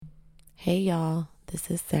Hey y'all,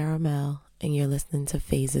 this is Sarah Mel, and you're listening to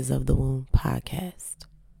Phases of the Womb podcast.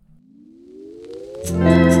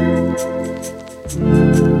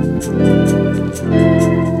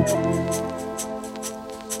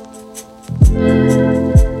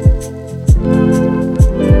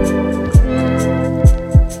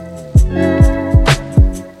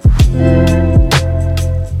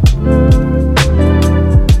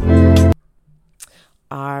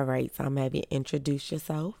 All right, so I'm going to have you introduce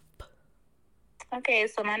yourself. Okay,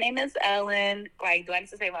 so my name is Ellen. Like, do I need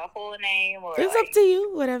to say my whole name or It's up like? to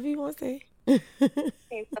you, whatever you want to say. Okay,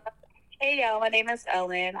 so, hey y'all, my name is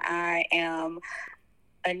Ellen. I am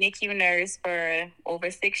a NICU nurse for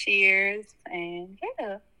over 6 years, and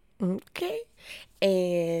yeah. Okay.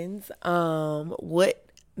 And what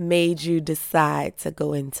made you decide to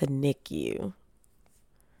go into NICU?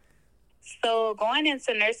 So going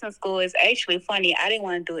into nursing school is actually funny. I didn't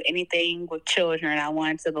want to do anything with children. I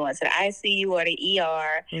wanted to go into the ICU or the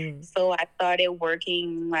ER. So I started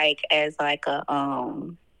working as like a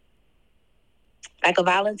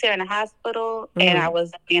volunteer in a hospital, and I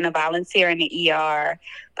was being a volunteer in the ER,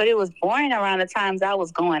 but it was boring around the times I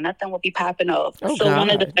was going. Nothing would be popping off. Oh, so one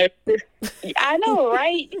of the God. nurses, I know,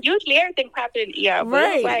 right? Usually everything popped in the ER, but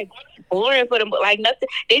it was Right. boring for them. Like nothing.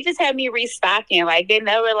 They just had me restocking. Like they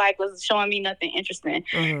never was showing me nothing interesting.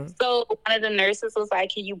 So one of the nurses was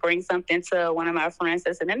like, "Can you bring something to one of my friends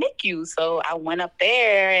that's in the NICU?" So I went up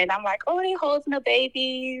there, and I'm like, "Oh, they holding the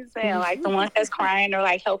babies, and like the ones that's crying or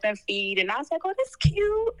like helping feed." And I was like, "Oh, that's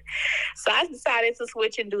cute." So I decided to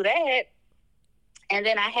switch and do that. And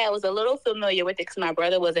then was a little familiar with it because my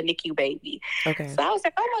brother was a NICU baby. Okay. So I was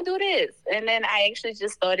like, I'm going to do this. And then I actually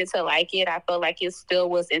just started to like it. I felt like it still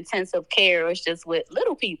was intensive care. It was just with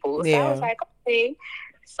little people. So I was like, okay.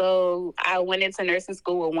 So I went into nursing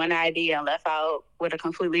school with one idea and left out with a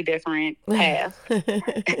completely different path.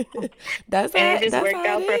 That's and how, it just that's worked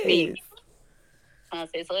how out it for me. is.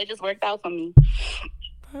 So it just worked out for me.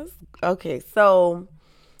 Okay, so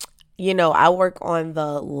I work on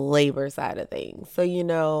the labor side of things. So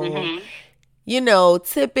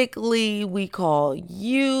typically we call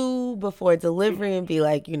you before delivery and be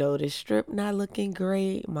like, the strip not looking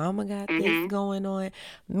great. Mama got this going on.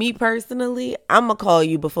 Me personally, I'm going to call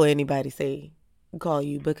you before anybody call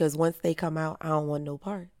you, because once they come out, I don't want no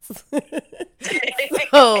parts.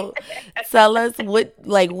 So tell us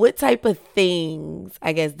what type of things,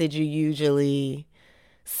 I guess, did you usually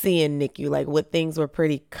see in NICU? Like what things were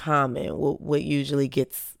pretty common? What usually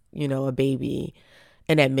gets, a baby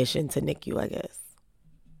an admission to NICU, I guess?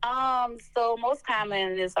 So most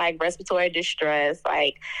common is like respiratory distress,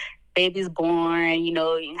 like baby's born,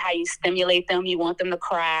 how you stimulate them, you want them to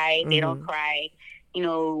cry, they don't cry,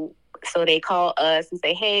 so they call us and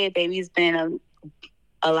say, hey, baby's been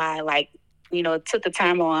alive, took the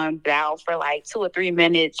timer on down for like 2 or 3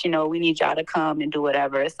 minutes, we need y'all to come and do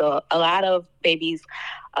whatever. So a lot of babies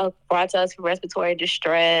are brought to us for respiratory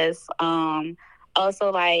distress.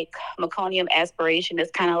 Also, like meconium aspiration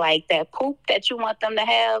is kind of like that poop that you want them to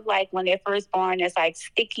have. Like when they're first born, it's like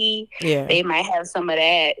sticky. Yeah. They might have some of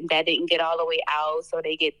that didn't get all the way out, so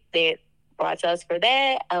they're brought to us for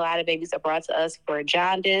that. A lot of babies are brought to us for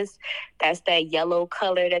jaundice. That's that yellow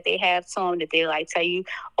color that they have to them that they like tell you,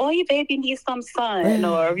 oh, your baby needs some sun.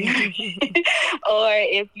 Or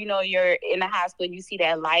if you're in the hospital, you see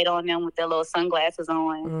that light on them with their little sunglasses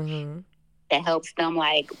on. That helps them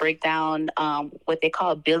like break down what they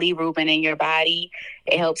call bilirubin in your body.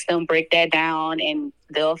 It helps them break that down, and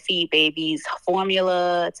they'll feed babies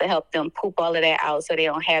formula to help them poop all of that out so they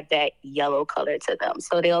don't have that yellow color to them.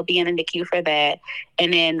 So they'll be in a NICU for that.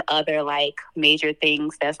 And then other like major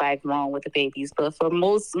things that's like wrong with the babies. But for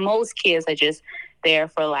most kids are just there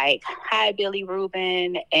for like high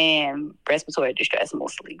bilirubin and respiratory distress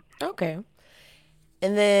mostly. Okay.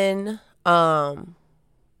 And then I'm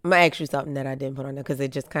going to ask you something that I didn't put on there because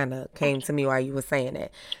it just kind of came to me while you were saying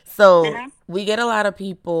it. So we get a lot of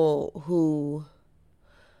people who,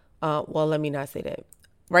 well, let me not say that.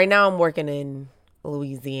 Right now I'm working in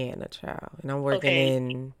Louisiana, child, and I'm working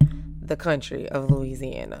in the country of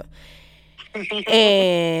Louisiana.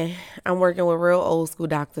 And I'm working with real old school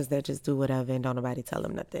doctors that just do whatever and don't nobody tell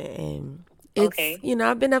them nothing. And it's,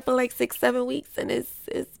 I've been up for like 6-7 weeks, and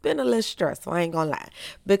it's been a little stressful. I ain't gonna lie,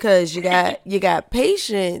 because you got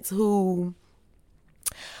patients who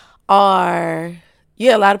are,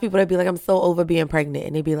 a lot of people that be like, I'm so over being pregnant,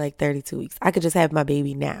 and they be like 32 weeks. I could just have my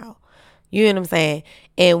baby now. You know what I'm saying?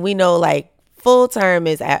 And we know like full term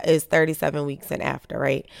is 37 weeks and after,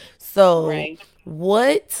 right? So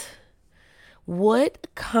what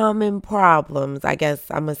common problems, I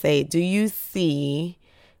guess I'm gonna say, do you see?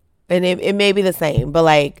 And it may be the same, but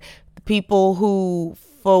like people who,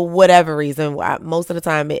 for whatever reason, most of the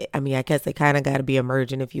time, I guess it kind of got to be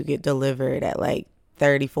emergent if you get delivered at like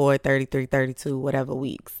 34, 33, 32, whatever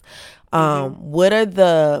weeks. What are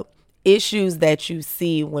the issues that you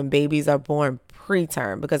see when babies are born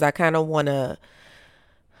preterm? Because I kind of want to,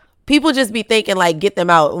 people just be thinking like get them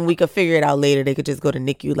out and we could figure it out later. They could just go to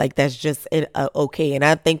NICU. Like that's just okay. And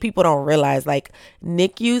I think people don't realize like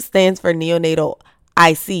NICU stands for neonatal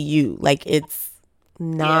ICU. Like Yeah.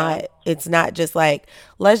 it's not just like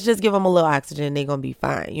let's just give them a little oxygen and they're gonna be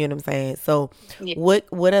fine. You know what I'm saying? So Yeah.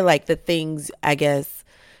 what are like the things I guess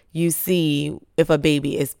you see if a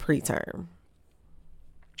baby is preterm?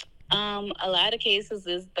 A lot of cases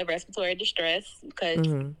is the respiratory distress because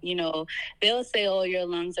Mm-hmm. they'll say, "Oh, your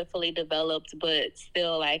lungs are fully developed," but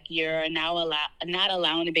still, like you're now not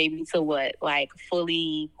allowing the baby to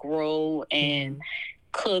fully grow and Mm-hmm.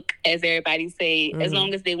 cook, as everybody say. As Mm-hmm.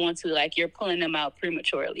 long as they want to, like you're pulling them out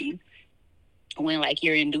prematurely when like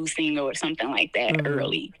you're inducing or something like that Mm-hmm.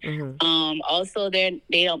 early. Mm-hmm. Also, they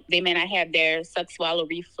may not have their suck swallow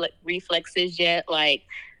reflexes yet, like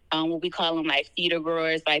what we call them like feeder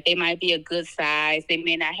growers. Like they might be a good size, they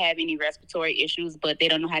may not have any respiratory issues, but they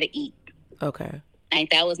don't know how to eat. Okay. Like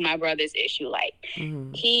that was my brother's issue. Like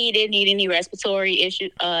Mm-hmm. he didn't need any respiratory issue.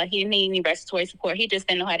 He didn't need any respiratory support. He just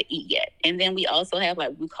didn't know how to eat yet. And then we also have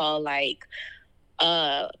like we call like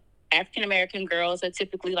uh African American girls are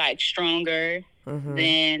typically like stronger Mm-hmm.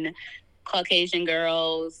 than Caucasian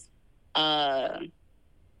girls, uh,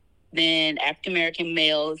 than African American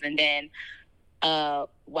males, and then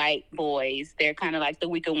white boys. They're kind of like the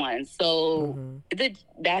weaker ones. So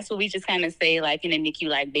that's what we just kind of say, like in the NICU,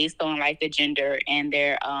 like based on like the gender and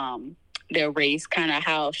their race, kind of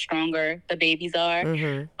how stronger the babies are.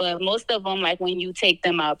 Mm-hmm. But most of them, like when you take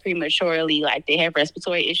them out prematurely, like they have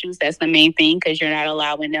respiratory issues. That's the main thing because you're not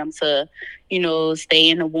allowing them to, stay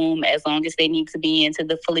in the womb as long as they need to be into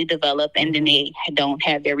the fully developed, and then they don't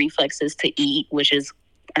have their reflexes to eat, which is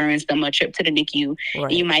earns them a trip to the NICU.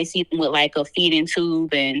 Right. You might see them with like a feeding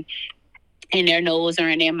tube and in their nose or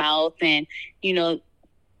in their mouth, and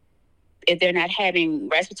if they're not having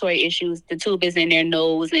respiratory issues, the tube is in their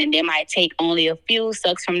nose, and they might take only a few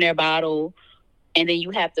sucks from their bottle, and then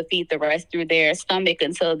you have to feed the rest through their stomach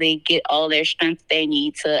until they get all their strength they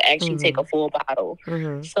need to actually take a full bottle.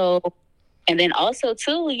 Mm-hmm. So, and then also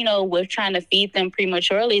too, with trying to feed them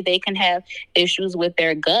prematurely, they can have issues with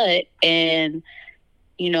their gut, and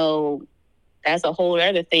that's a whole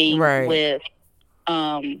other thing Right. with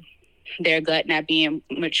their gut not being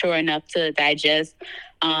mature enough to digest.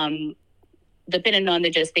 Depending on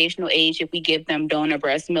the gestational age, if we give them donor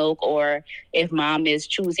breast milk, or if mom is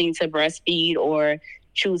choosing to breastfeed or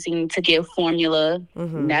choosing to give formula,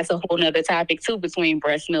 that's a whole nother topic too, between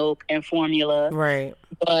breast milk and formula. Right.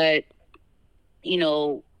 But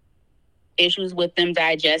issues with them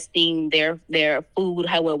digesting their food,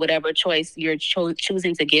 however, whatever choice you're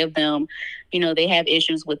choosing to give them, they have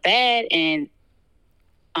issues with that, and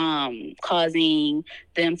causing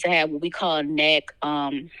them to have what we call neck,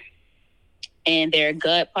 and their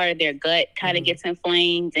gut, part of their gut kind of gets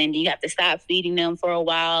inflamed, and you have to stop feeding them for a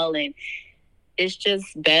while. And it's just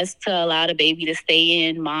best to allow the baby to stay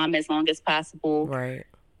in mom as long as possible. Right.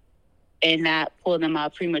 And not pull them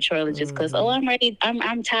out prematurely just because, I'm ready.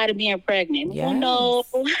 I'm tired of being pregnant. Yes. Well, no.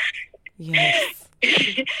 Yes.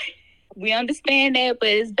 We understand that, but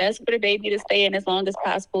it's best for the baby to stay in as long as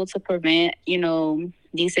possible to prevent,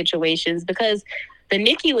 these situations, because the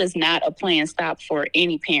NICU is not a planned stop for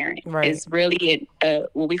any parent. Right. It's really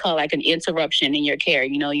what we call like an interruption in your care.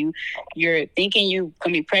 You're thinking you're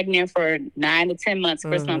gonna be pregnant for 9 to 10 months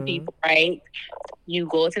for some people, right? You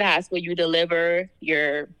go to the hospital, you deliver,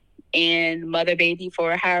 you're in mother baby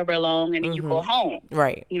for however long, and then you go home.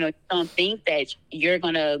 Right. You don't think that you're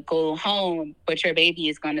gonna go home, but your baby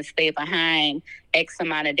is gonna stay behind X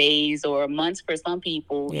amount of days or months for some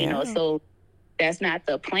people. Yeah. So that's not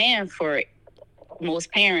the plan for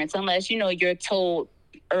most parents, unless you're told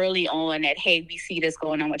early on that, hey, we see this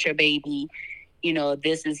going on with your baby.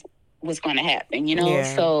 This is what's going to happen.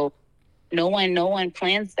 Yeah. So no one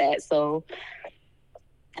plans that. So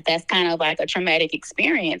that's kind of like a traumatic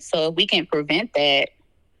experience. So if we can prevent that,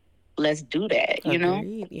 let's do that.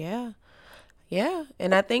 Agreed. Yeah. Yeah.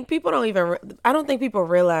 And I think people don't even, I don't think people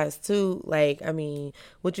realize too, like, I mean,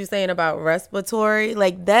 what you're saying about respiratory,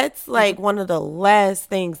 like, that's like one of the last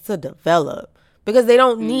things to develop because they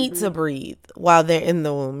don't need to breathe while they're in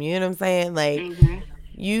the womb. You know what I'm saying? Like,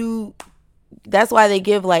 that's why they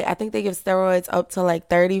give, like, I think they give steroids up to like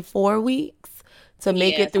 34 weeks to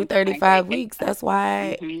make it through 35 weeks. That's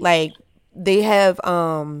why, like, they have,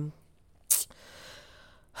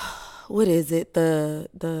 what is it?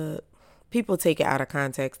 people take it out of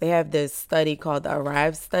context. They have this study called the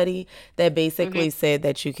Arrive study that basically said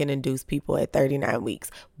that you can induce people at 39 weeks.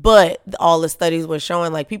 But all the studies were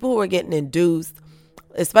showing like people who were getting induced,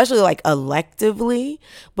 especially like electively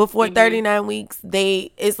before 39 weeks,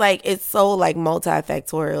 it's so like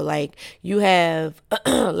multifactorial. Like you have,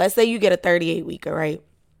 let's say you get a 38 weeker, right?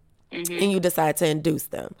 And you decide to induce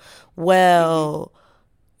them. Well,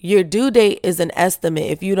 your due date is an estimate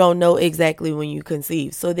if you don't know exactly when you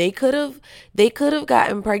conceive. So they could have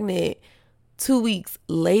gotten pregnant 2 weeks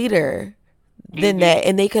later than that,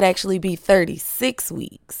 and they could actually be 36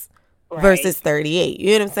 weeks versus 38. You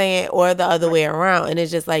know what I'm saying? Or the other way around. And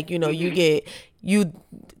it's just like, you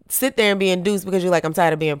sit there and be induced because you're like, I'm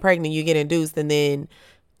tired of being pregnant. You get induced, and then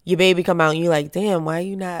your baby come out and you're like, damn, why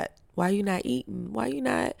you not eating? Why you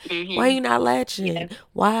not latching? Yeah.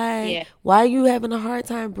 Why are you having a hard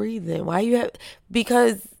time breathing?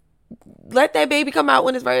 Because let that baby come out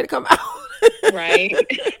when it's ready to come out. Right.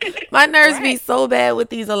 My nerves be so bad with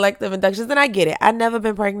these elective inductions, and I get it. I've never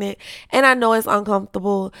been pregnant, and I know it's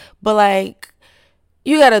uncomfortable, but like,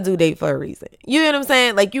 you got a due date for a reason. You know what I'm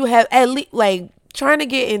saying? Like, you have at least, like, trying to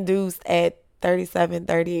get induced at 37,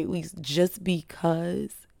 38 weeks just because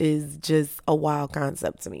is just a wild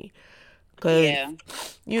concept to me. Because,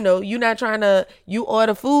 you're not trying to, you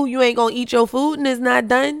order food, you ain't going to eat your food and it's not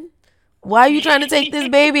done. Why are you trying to take this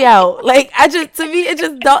baby out? Like, to me,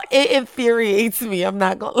 it infuriates me. I'm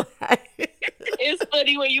not going to lie. It's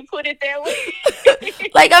funny when you put it that way.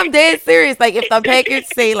 Like, I'm dead serious. Like, if the package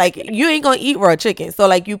say, like, you ain't going to eat raw chicken. So,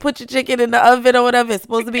 like, you put your chicken in the oven or whatever. It's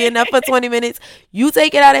supposed to be enough for 20 minutes. You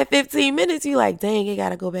take it out at 15 minutes. You like, dang, it got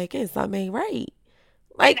to go back in. Something ain't right.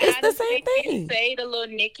 Like, it's the same thing. Say the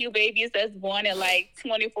little NICU babies that's born at like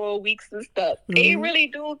 24 weeks and stuff. They really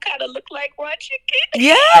do kind of look like raw chicken.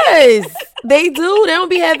 Yes, they do. They don't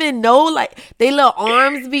be having no, like, they little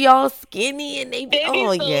arms be all skinny and they be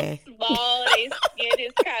small. They skin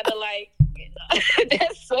is kind of like,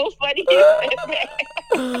 that's so funny.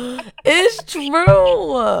 It's true.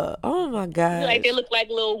 Oh my God. Like they look like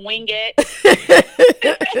little wingettes.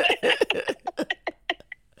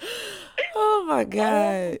 Oh my God.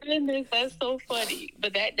 Oh, goodness, that's so funny.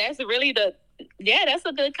 But that's really that's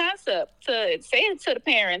a good concept to say it to the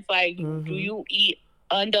parents. Like, do you eat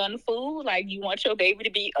undone food? Like, you want your baby to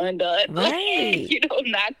be undone, right?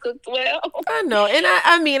 Not cooked well. I know, and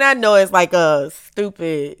I know it's like a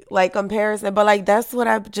stupid like comparison, but like that's what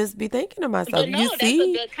I just be thinking to myself. But no, that's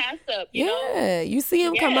a good concept. You see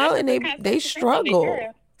them come out and they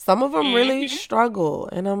struggle. Some of them really struggle,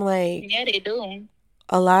 and I'm like, yeah, they do.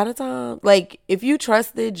 A lot of times, like, if you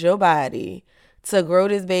trusted your body to grow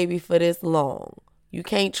this baby for this long, you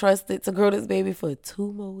can't trust it to grow this baby for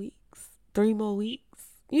 2 more weeks, 3 more weeks.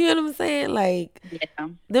 You know what I'm saying? Like,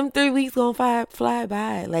 them 3 weeks gonna fly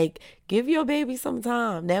by. Like, give your baby some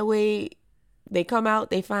time. That way, they come out,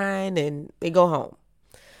 they fine, and they go home.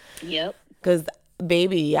 Yep. Because,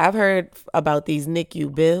 baby, I've heard about these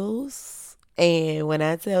NICU bills. And when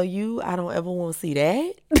I tell you, I don't ever want to see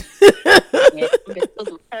that. It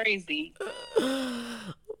was crazy.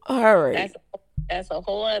 All right. That's a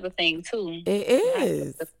whole other thing, too. It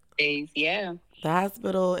is. Yeah. The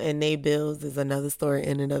hospital and they bills is another story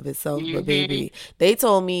in and of itself. But baby, they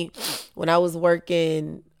told me when I was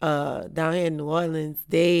working down here in New Orleans,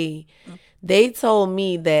 they told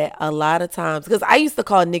me that a lot of times, because I used to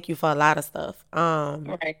call NICU for a lot of stuff.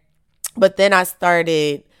 Right. But then I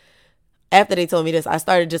started, after they told me this, I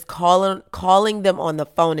started just calling them on the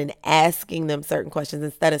phone and asking them certain questions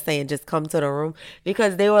instead of saying just come to the room,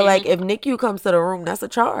 because they were like, if NICU comes to the room, that's a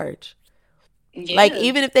charge. Yeah. Like,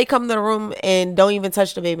 even if they come to the room and don't even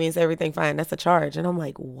touch the baby and say everything fine, that's a charge. And I'm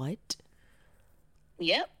like, what?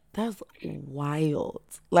 Yep. That's wild.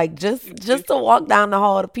 Like, just to walk down the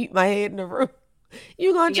hall to peep my head in the room,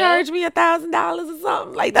 you gonna charge me $1,000 or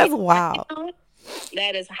something? Like, that's wild.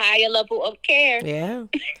 That is higher level of care. Yeah.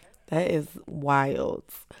 That is wild.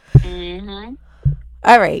 Mm-hmm.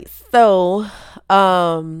 All right. So,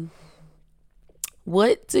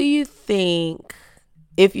 what do you think,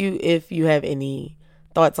 if you have any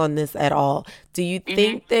thoughts on this at all, do you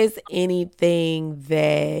think there's anything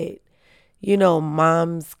that,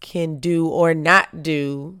 moms can do or not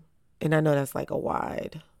do? And I know that's like a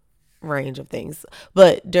wide range of things,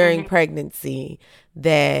 but during pregnancy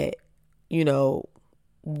that,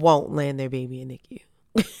 won't land their baby in NICU?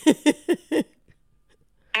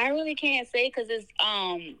 I really can't say, because it's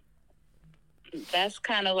that's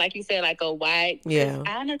kind of like you said, like a wide. Yeah.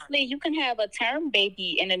 Honestly, you can have a term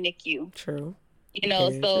baby in a NICU. True.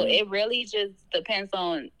 Very so true. It really just depends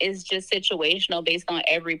on. It's just situational based on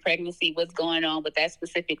every pregnancy, what's going on with that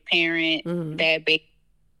specific parent, that baby,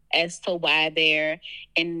 as to why they're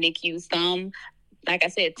in NICU. Some, like I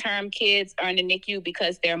said, term kids are in the NICU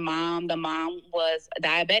because the mom was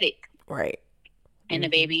diabetic. Right. And the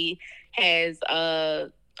baby has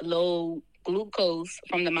low glucose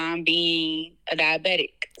from the mom being a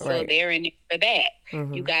diabetic. So they're in there for that.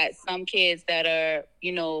 You got some kids that are,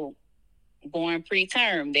 born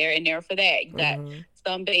preterm. They're in there for that. You got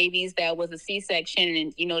some babies that was a C-section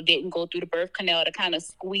and, didn't go through the birth canal to kind of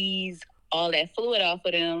squeeze all that fluid off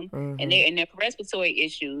of them, and they're in there for respiratory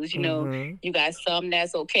issues. You got some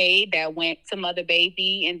that's okay that went to mother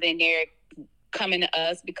baby and then they're coming to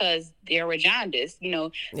us because they're jaundiced.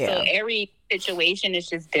 So every situation is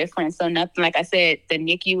just different. So nothing, like I said, the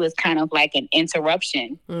NICU is kind of like an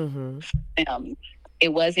interruption.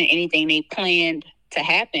 It wasn't anything they planned to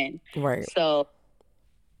happen. Right. So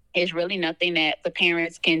it's really nothing that the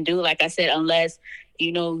parents can do, like I said, unless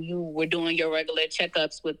you were doing your regular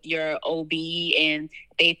checkups with your OB and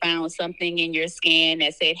they found something in your scan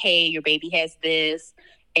that said, hey, your baby has this.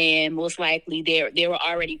 And most likely they were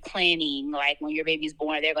already planning, like when your baby's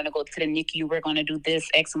born, they're going to go to the NICU, we're going to do this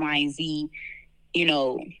X, Y, and Z,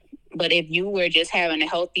 But if you were just having a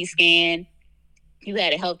healthy scan, you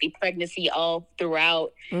had a healthy pregnancy all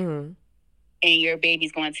throughout, and your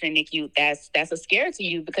baby's going to the NICU, that's a scare to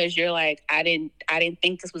you because you're like, I didn't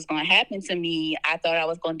think this was going to happen to me. I thought I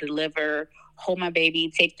was going to deliver, hold my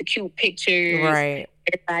baby, take the cute pictures,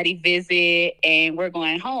 everybody visit, and we're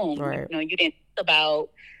going home. Right. You didn't think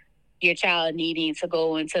about your child needing to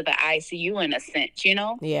go into the ICU in a sense,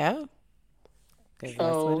 Yeah. So that's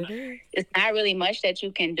what it is. It's not really much that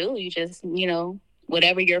you can do. You just,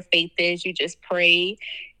 whatever your faith is, you just pray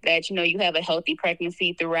that, you have a healthy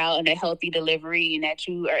pregnancy throughout and a healthy delivery and that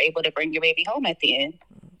you are able to bring your baby home at the end.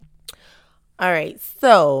 All right.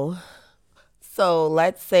 So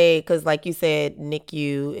let's say, because like you said,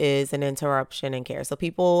 NICU is an interruption in care. So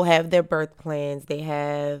people have their birth plans. They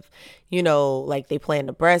have, like they plan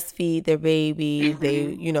to breastfeed their baby.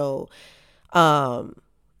 They,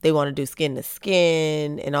 they want to do skin to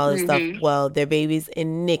skin and all this stuff. Well, their baby's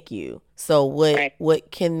in NICU. So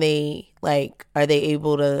what can they, like, are they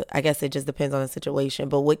able to, I guess it just depends on the situation,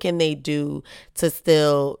 but what can they do to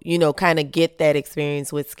still, kind of get that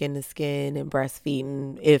experience with skin to skin and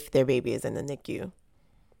breastfeeding if their baby is in the NICU?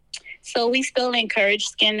 So we still encourage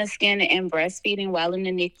skin to skin and breastfeeding while in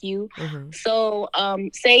the NICU. So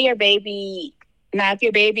say your baby, now if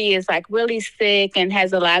your baby is like really sick and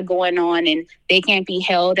has a lot going on and they can't be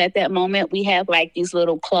held at that moment, we have like these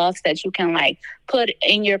little cloths that you can like put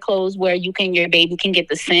in your clothes where your baby can get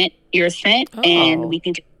your scent, and we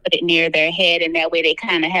can just put it near their head, and that way they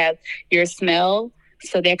kind of have your smell.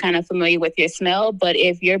 So they're kind of familiar with your smell. But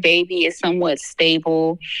if your baby is somewhat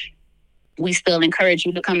stable, we still encourage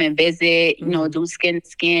you to come and visit, do skin to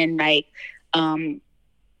skin, like, and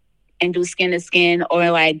do skin to skin, or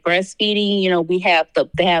like breastfeeding.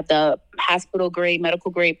 They have the hospital grade, medical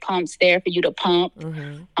grade pumps there for you to pump.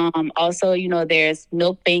 Also, there's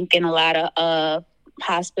milk bank in a lot of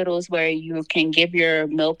hospitals where you can give your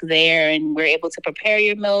milk there, and we're able to prepare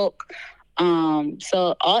your milk.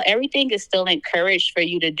 So everything is still encouraged for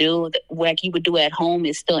you to do, like you would do at home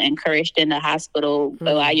is still encouraged in the hospital.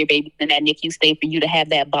 Allow your baby in that NICU stay for you to have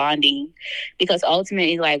that bonding, because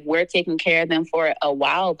ultimately, like, we're taking care of them for a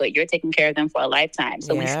while, but you're taking care of them for a lifetime.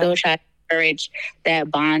 So we still try to encourage that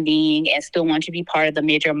bonding and still want you to be part of the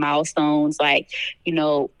major milestones. Like,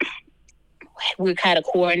 we kind of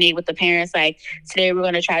coordinate with the parents. Like, today we're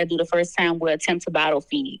going to try to do the first time we'll attempt to bottle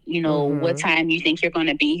feed. What time you think you're going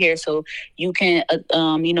to be here so you can,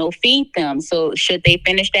 feed them. So should they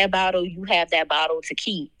finish that bottle, you have that bottle to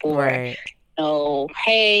keep. Or,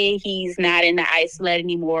 hey, he's not in the isolate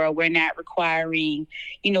anymore. We're not requiring,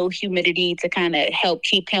 humidity to kind of help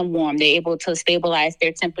keep him warm. They're able to stabilize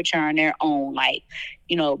their temperature on their own. Like,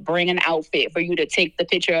 bring an outfit for you to take the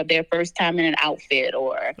picture of their first time in an outfit.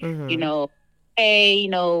 Or, hey,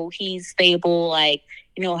 he's stable. Like,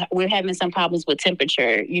 we're having some problems with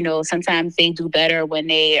temperature. Sometimes they do better when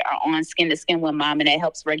they are on skin to skin with mom, and that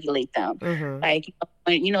helps regulate them. Like,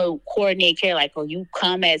 coordinate care. Like, you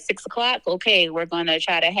come at 6:00. Okay, we're going to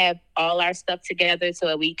try to have all our stuff together so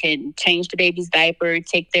that we can change the baby's diaper,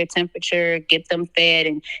 take their temperature, get them fed,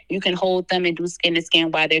 and you can hold them and do skin to skin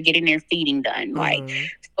while they're getting their feeding done. Like,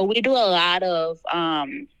 so we do a lot of,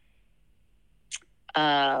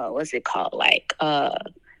 what's it called? Like,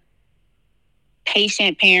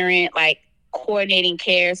 patient parent, like, coordinating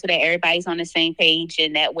care so that everybody's on the same page,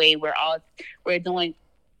 and that way we're doing,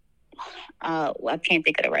 I can't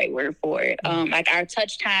think of the right word for it. Like, our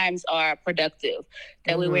touch times are productive.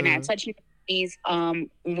 That way we're not touching these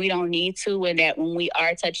we don't need to, and that when we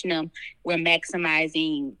are touching them, we're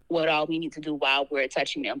maximizing what all we need to do while we're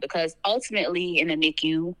touching them, because ultimately in the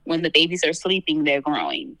NICU, when the babies are sleeping, they're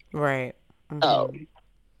growing. Right. So Mm-hmm.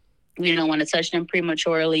 we don't want to touch them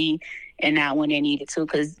prematurely and not when they needed to,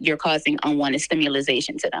 because you're causing unwanted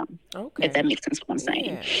stimulation to them, if that Okay. makes sense what I'm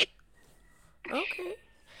saying. Yeah. Okay.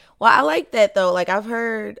 Well, I like that though. Like I've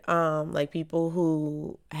heard like people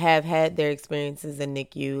who have had their experiences in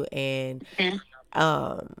NICU and Mm-hmm.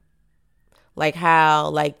 um like how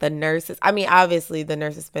like the nurses, I mean obviously the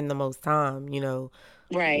nurses spend the most time, you know,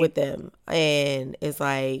 Right. with them, and it's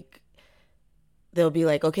like they'll be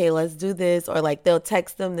like, okay, let's do this, or like they'll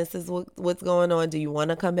text them, this is what's going on, do you want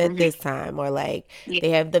to come at Mm-hmm. this time, or like Yeah. they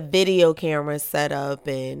have the video cameras set up,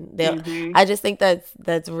 and they'll, Mm-hmm. I just think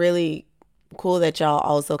that's really cool that y'all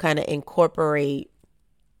also kind of incorporate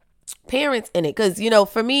parents in it, because you know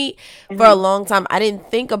for me for a Mm-hmm. long time I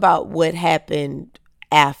didn't think about what happened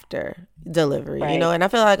after delivery, you know, Right. and I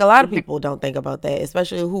feel like a lot of Mm-hmm. people don't think about that,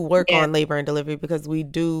 especially who work Yeah. on labor and delivery, because we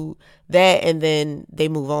do that and then they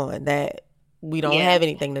move on, that we don't Yeah. have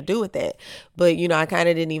anything to do with that. But you know I kind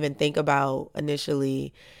of didn't even think about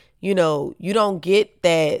initially, you know, you don't get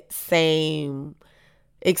that same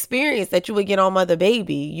experience that you would get on Mother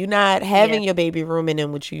Baby. You're not Yeah. having your baby rooming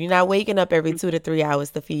in with you. You're not waking up every 2 to 3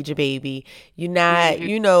 hours to feed your baby. You're not, Mm-hmm.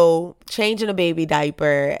 you know, changing a baby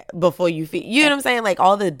diaper before you feed. You know what I'm saying? Like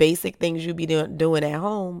all the basic things you be doing at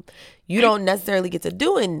home, you don't necessarily get to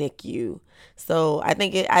do in NICU. So I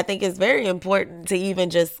think it's very important to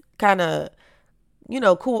even just kind of, you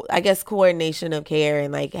know, cool, I guess coordination of care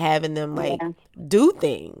and like having them like Yeah. do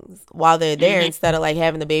things while they're there, Mm-hmm. instead of like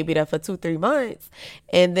having the baby there for 2 3 months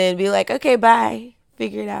and then be like, okay, bye,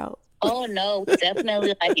 figure it out. Oh no, we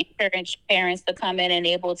definitely like encourage parents to come in and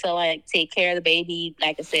able to like take care of the baby.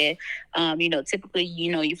 Like I said, typically,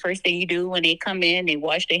 your first thing you do when they come in, they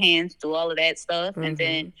wash their hands, do all of that stuff, and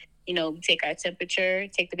Mm-hmm. then we take our temperature,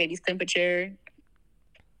 take the baby's temperature.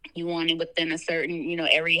 You want it within a certain,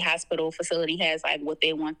 every hospital facility has like what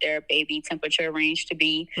they want their baby temperature range to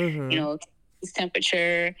be. You Mm-hmm. know,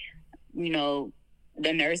 temperature, you know,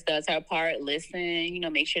 the nurse does her part, listen,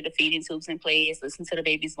 make sure the feeding tube's in place, listen to the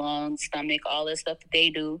baby's lungs, stomach, all the stuff that they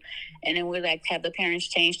do. And then we like have the parents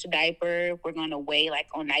change the diaper. We're going to weigh like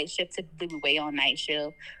on night shift. Typically we weigh on night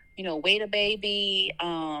shift. Weigh the baby,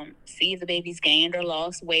 see if the baby's gained or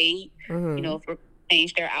lost weight, Mm-hmm. if we're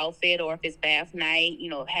change their outfit, or if it's bath night,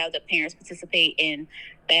 have the parents participate in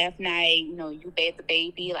bath night. You bathe the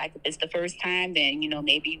baby. Like if it's the first time, then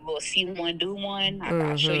maybe we'll see one do one.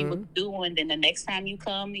 I'll show you what Mm-hmm. to do, and then the next time you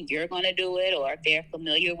come, you're gonna do it. Or if they're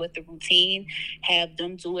familiar with the routine, have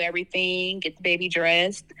them do everything, get the baby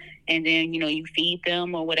dressed, and then you feed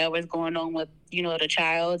them or whatever's going on with the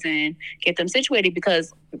child, and get them situated,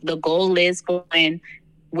 because the goal is for when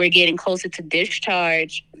we're getting closer to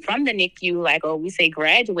discharge from the NICU, like, or we say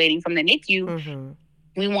graduating from the NICU, Mm-hmm.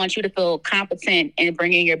 we want you to feel competent in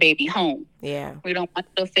bringing your baby home. Yeah. We don't want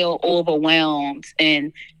you to feel overwhelmed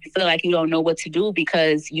and feel like you don't know what to do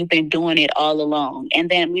because you've been doing it all along. And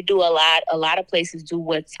then we do a lot of places do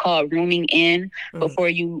what's called rooming in Mm-hmm. before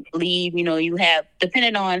you leave. You have,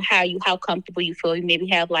 depending on how comfortable you feel, you maybe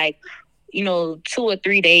have like 2 or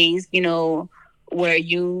 3 days, where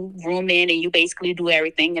you room in and you basically do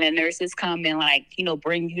everything. And the nurses come and like,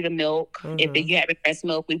 bring you the milk. If Mm-hmm. you have breast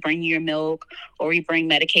milk, we bring you your milk, or we bring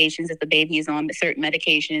medications if the baby is on certain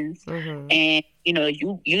medications. Mm-hmm. And,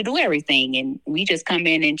 you do everything. And we just come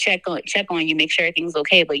in and check on you, make sure everything's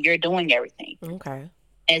okay, but you're doing everything Okay.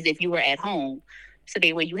 as if you were at home. So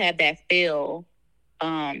that way you have that feel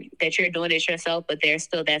that you're doing it yourself, but there's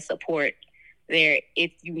still that support there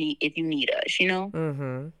if you need us.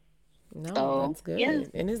 Mm-hmm. No, So that's yeah.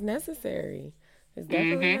 good. And it's necessary. It's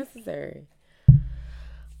definitely Mm-hmm. necessary.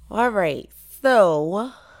 All right.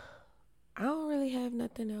 So I don't really have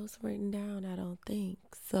nothing else written down, I don't think.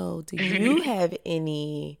 So do you have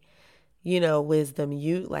any, you know, wisdom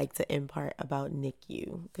you'd like to impart about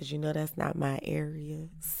NICU? Because you know that's not my area.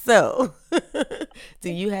 So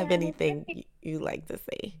do you have anything you'd like to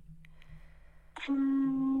say?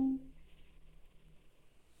 um,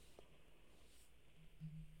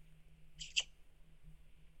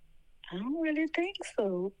 I don't really think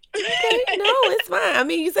so. Okay, no, it's fine. I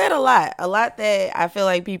mean, you said a lot that I feel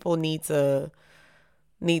like people need to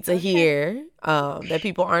Okay. hear, that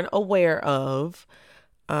people aren't aware of.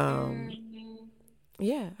 Um, Um,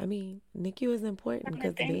 yeah, I mean, NICU is important trying to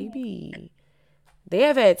because think. baby, they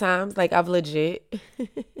have had times like I've legit.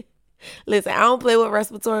 Listen, I don't play with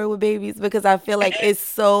respiratory with babies because I feel like it's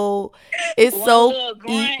One so little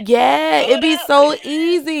grunt, yeah, throw it'd it be up. so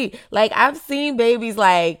easy. Like I've seen babies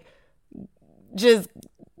like just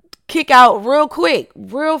kick out real quick,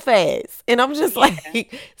 real fast. And I'm just like, Yeah.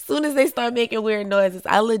 as soon as they start making weird noises,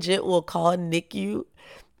 I legit will call NICU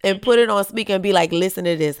and put it on speaker and be like, listen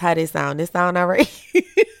to this. How this sound? This sound all right?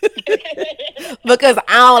 Because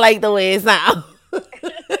I don't like the way it sounds.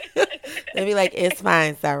 They be like, it's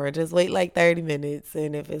fine, Sarah. Just wait like 30 minutes.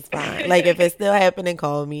 And if it's fine, like if it's still happening,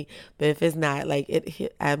 call me. But if it's not,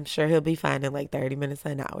 like I'm sure he'll be fine in like 30 minutes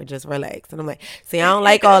an hour. Just relax. And I'm like, see, I don't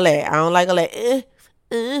like all that. I don't like all that.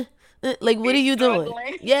 Like, what are He's you doing?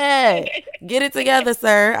 struggling. Yeah. Get it together,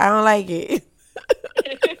 sir. I don't like it.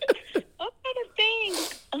 I'm trying to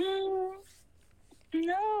think.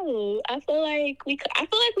 No, I feel like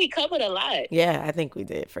we covered a lot. Yeah, I think we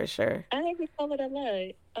did for sure. I think we covered a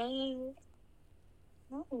lot.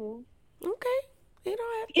 No. Okay. You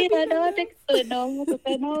don't have to Yeah, be no, I that think nice. so. No,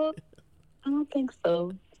 no, I don't think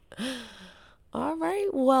so. All right.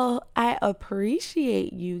 Well, I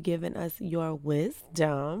appreciate you giving us your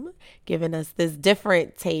wisdom, giving us this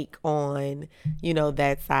different take on,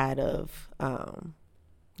 that side of,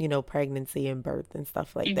 pregnancy and birth and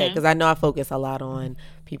stuff like that. Because I know I focus a lot on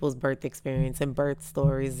people's birth experience and birth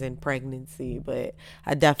stories and pregnancy, but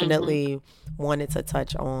I definitely wanted to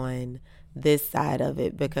touch on this side of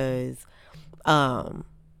it because, um,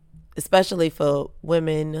 especially for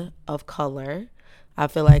women of color, I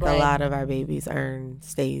feel like a Right. lot of our babies earn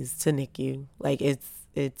stays to NICU. Like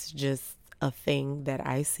it's just a thing that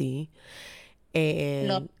I see. No,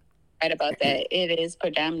 And right about that. It is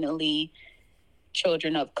predominantly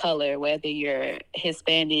children of color, whether you're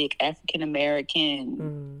Hispanic, African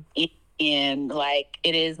American, Indian, like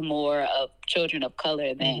it is more of children of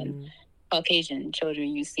color than Caucasian children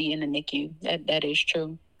you see in the NICU. That is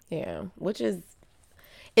true. yeah, which is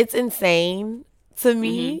it's insane to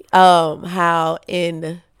me how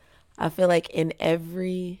in I feel like in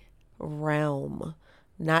every realm,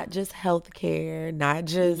 not just healthcare, not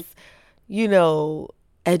just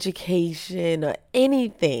education or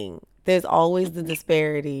anything, there's always the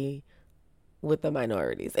disparity with the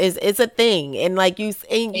minorities. It's a thing, and like and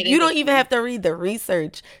It you is a don't even thing. have to read the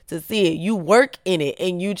research to see it. You work in it,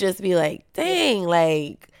 and you just be like, dang,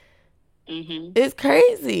 like it's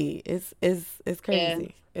crazy. It's Yeah.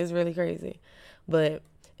 crazy. It's really crazy, but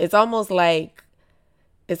it's almost like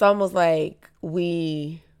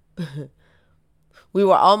we we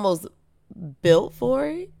were almost built for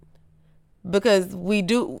it because we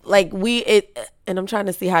do like and I'm trying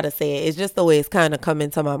to see how to say it. It's just the way it's kind of come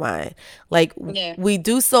into my mind. Like Yeah. we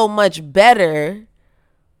do so much better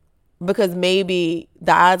because maybe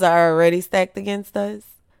the odds are already stacked against us.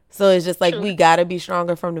 So it's just like True. we gotta be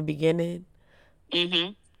stronger from the beginning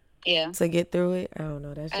Yeah. to get through it. I don't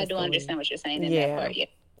know. That's just I do the way. understand what you're saying in that Yeah. part. Yeah.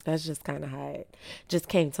 That's just kind of how it just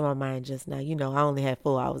came to my mind just now. I only had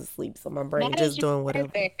 4 hours of sleep, so my brain Now that just you doing said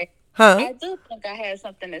whatever. that, Huh? I do think I had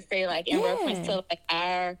something to say, like in reference to like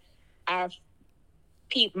our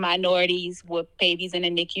minorities with babies in the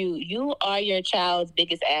NICU. You are your child's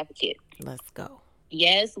biggest advocate. Let's go.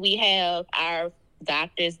 Yes, we have our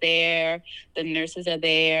doctors there, the nurses are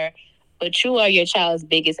there, but you are your child's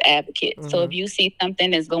biggest advocate. So if you see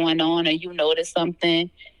something that's going on or you notice something,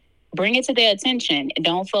 bring it to their attention.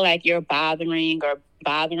 Don't feel like you're bothering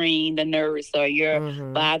the nurse or you're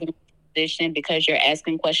bothering the physician because you're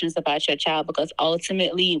asking questions about your child, because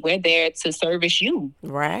ultimately we're there to service you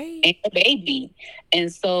Right. and the baby.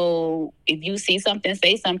 And so if you see something,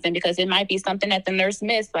 say something, because it might be something that the nurse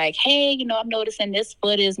missed, like, hey, I'm noticing this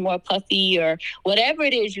foot is more puffy or whatever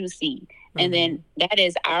it is you see. And then that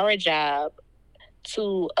is our job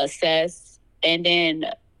to assess and then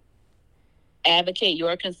advocate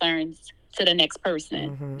your concerns to the next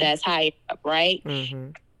person that's higher up, right?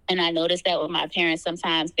 And I noticed that with my parents,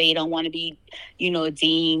 sometimes they don't want to be,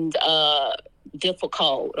 deemed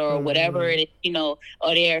difficult or whatever it is, or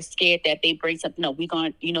they're scared that they bring something up.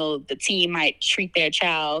 The team might treat their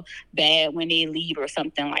child bad when they leave or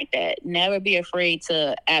something like that. Never be afraid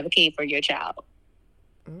to advocate for your child.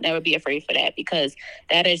 Never be afraid for that, because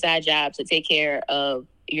that is our job, to take care of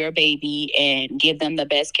your baby and give them the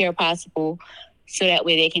best care possible so that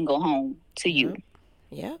way they can go home to you.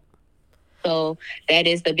 Yep. So that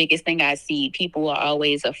is the biggest thing I see. People are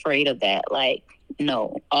always afraid of that. Like,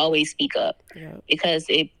 no, always speak up. Yep. Because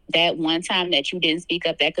if that one time that you didn't speak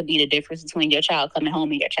up, that could be the difference between your child coming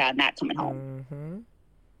home and your child not coming home.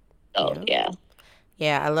 So, yeah.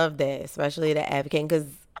 Yeah, I love that, especially the advocating, because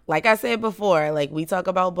like I said before, like we talk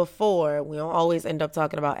about before, we don't always end up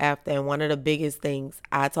talking about after. And one of the biggest things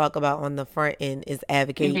I talk about on the front end is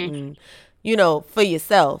advocating for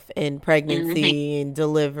yourself in Mm-hmm. pregnancy and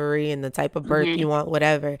delivery and the type of birth Mm-hmm. you want,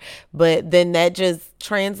 whatever. But then that just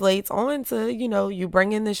translates on to, you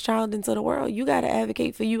bringing this child into the world. You got to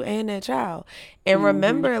advocate for you and that child. And Mm-hmm.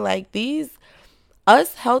 remember, like,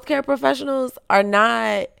 us healthcare professionals are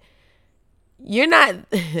not, you're not,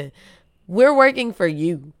 we're working for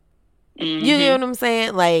you. You know Mm-hmm. what I'm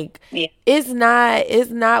saying? Like, Yeah. it's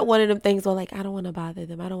not one of them things where, like, I don't want to bother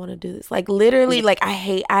them. I don't want to do this. Like, literally, Yeah. like, I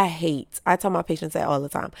hate. I tell my patients that all the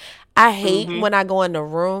time. I hate Mm-hmm. when I go in the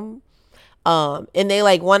room, and they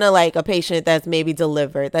like want to, like, a patient that's maybe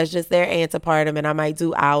delivered. That's just their antepartum, and I might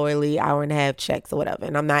do hourly, hour and a half checks or whatever.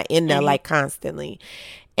 And I'm not in there Mm-hmm. like constantly.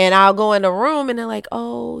 And I'll go in the room and they're like,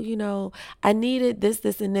 oh, I needed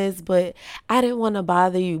this, and this, but I didn't want to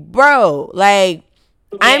bother you. Bro, like,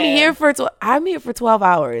 Yeah. I'm here for 12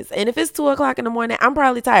 hours. And if it's 2 o'clock in the morning, I'm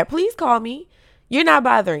probably tired. Please call me. You're not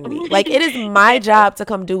bothering me. Like, it is my Yeah. job to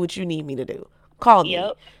come do what you need me to do. Call me.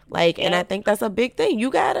 Yep. Like, and I Yep. think that's a big thing. You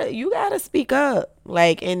gotta speak up.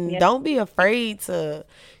 Like, and Yep. don't be afraid to,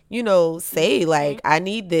 say, Mm-hmm. like, I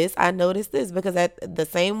need this, I noticed this. Because at the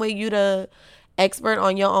same way you the expert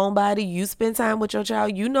on your own body, you spend time with your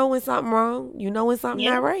child, you know when something wrong, you know when something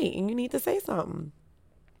Yeah. not right, and you need to say something.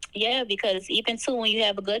 Yeah, because even too, when you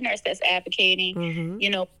have a good nurse that's advocating, Mm-hmm. we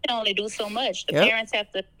can only do so much. The Yep. parents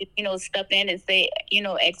have to, step in and say,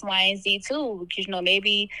 X, Y, and Z too. Because,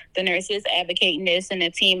 maybe the nurse is advocating this and the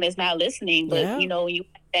team is not listening. But, Yeah. you have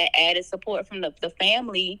that added support from the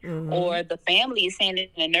family, Mm-hmm. or the family is saying that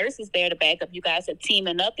the nurse is there to back up. You guys are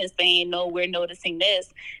teaming up and saying, no, we're noticing this.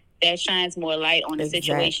 That shines more light on the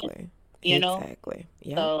situation, Exactly. you know? Exactly.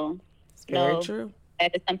 Yep. So, It's very no, true.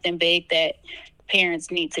 that is something big that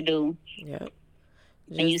parents need to do. Yep.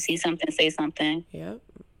 When you Just see something, say something. yep.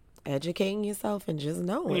 Educating yourself and just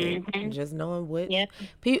knowing. Mm-hmm. Just knowing what Yeah.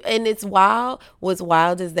 people, and it's wild. What's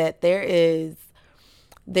wild is that there's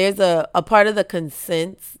a part of the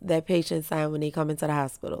consents that patients sign when they come into the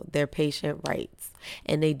hospital. Their patient rights.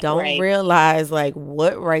 And they don't Right. realize, like,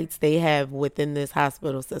 what rights they have within this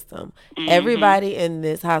hospital system. Mm-hmm. Everybody in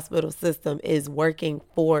this hospital system is working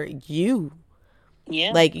for you.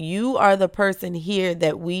 Yeah. Like, you are the person here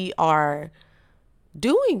that we are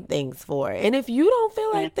doing things for. And if you don't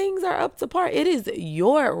feel Yeah. like things are up to par, it is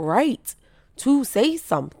your right to say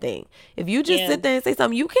something. If you just Yeah. sit there and say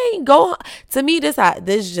something, you can't go. To me, this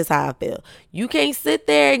is just how I feel. You can't sit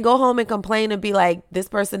there and go home and complain and be like, this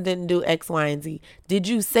person didn't do X, Y, and Z. Did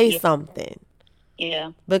you say Yeah. something?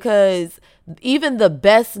 Yeah. Because even the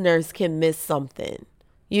best nurse can miss something.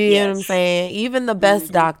 You know what I'm Yes. saying? Even the best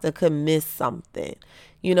Mm-hmm. doctor could miss something.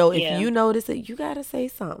 If Yeah. you notice it, you gotta say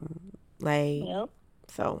something. Like, Yep.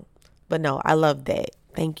 so, but no, I love that.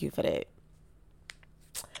 Thank you for that.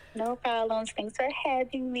 No problems. Thanks for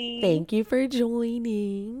having me. Thank you for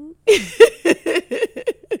joining.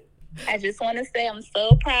 I just want to say I'm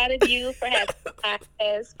so proud of you for having a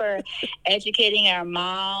podcast, for educating our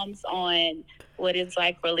moms on what it's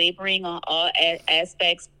like for laboring on all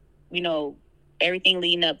aspects, you know, everything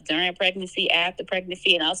leading up during pregnancy, after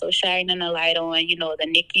pregnancy, and also shining a light on, the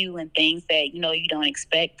NICU and things that, you don't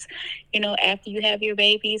expect, after you have your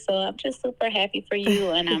baby. So I'm just super happy for you,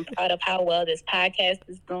 and I'm proud of how well this podcast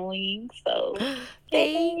is going. So,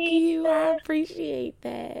 Thank yay. you. I appreciate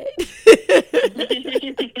that.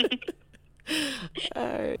 All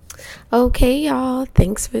right. Okay, y'all.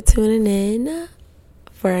 Thanks for tuning in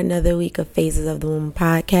for another week of Phases of the Womb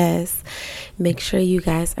podcast. Make sure you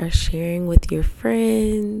guys are sharing with your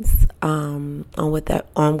friends on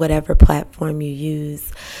whatever platform you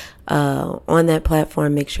use. On that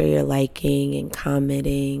platform, make sure you're liking and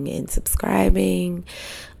commenting and subscribing.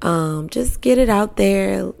 Just get it out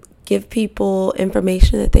there. Give people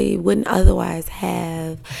information that they wouldn't otherwise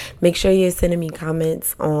have. Make sure you're sending me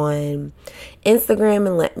comments on Instagram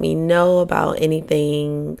and let me know about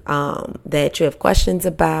anything that you have questions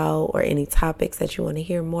about or any topics that you want to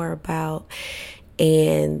hear more about.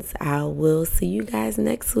 And I will see you guys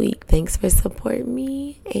next week. Thanks for supporting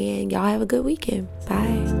me, and y'all have a good weekend.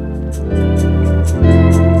 Bye.